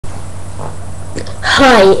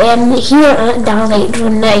Hi, here at Dalek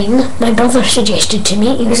Drone 9, my brother suggested to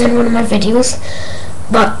me, he was in one of my videos,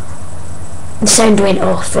 but the sound went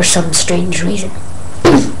off for some strange reason.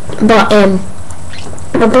 But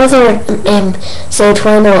my brother said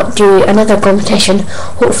why not do another competition,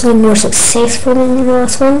 hopefully more successful than the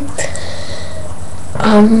last one.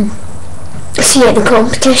 So yeah, the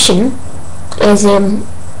competition is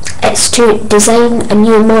it's to design a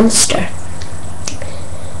new monster.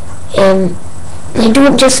 They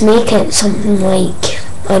don't just make it something like,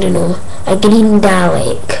 I don't know, a green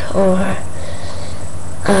Dalek or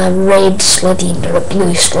a red Slitheen or a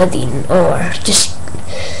blue Slitheen, or just,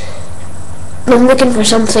 I'm looking for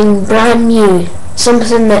something brand new,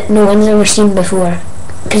 something that no one's ever seen before,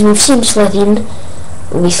 because we've seen Slitheen,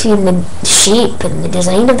 we've seen the shape and the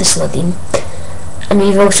design of the Slitheen, and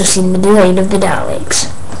we've also seen the design of the Daleks.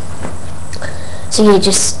 So you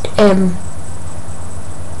just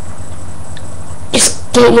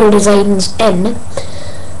get your designs in,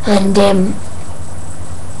 and the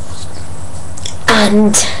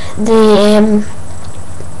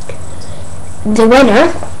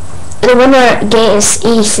winner gets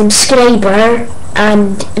a subscriber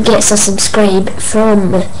and gets a subscribe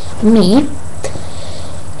from me.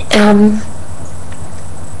 And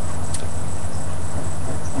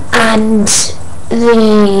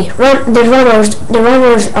the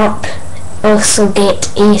runners up also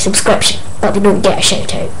get a subscription, but they don't get a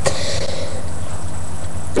shout out.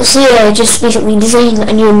 So yeah, just basically design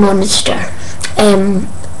a new monster.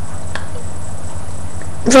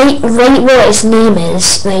 Write what his name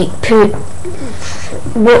is, like put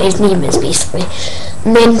what his name is basically,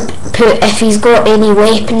 and then put if he's got any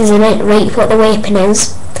weapons in it, write what the weapon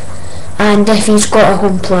is, and if he's got a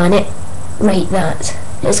home planet, write that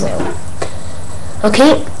as well.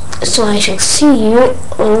 Okay, so I shall see you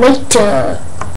later.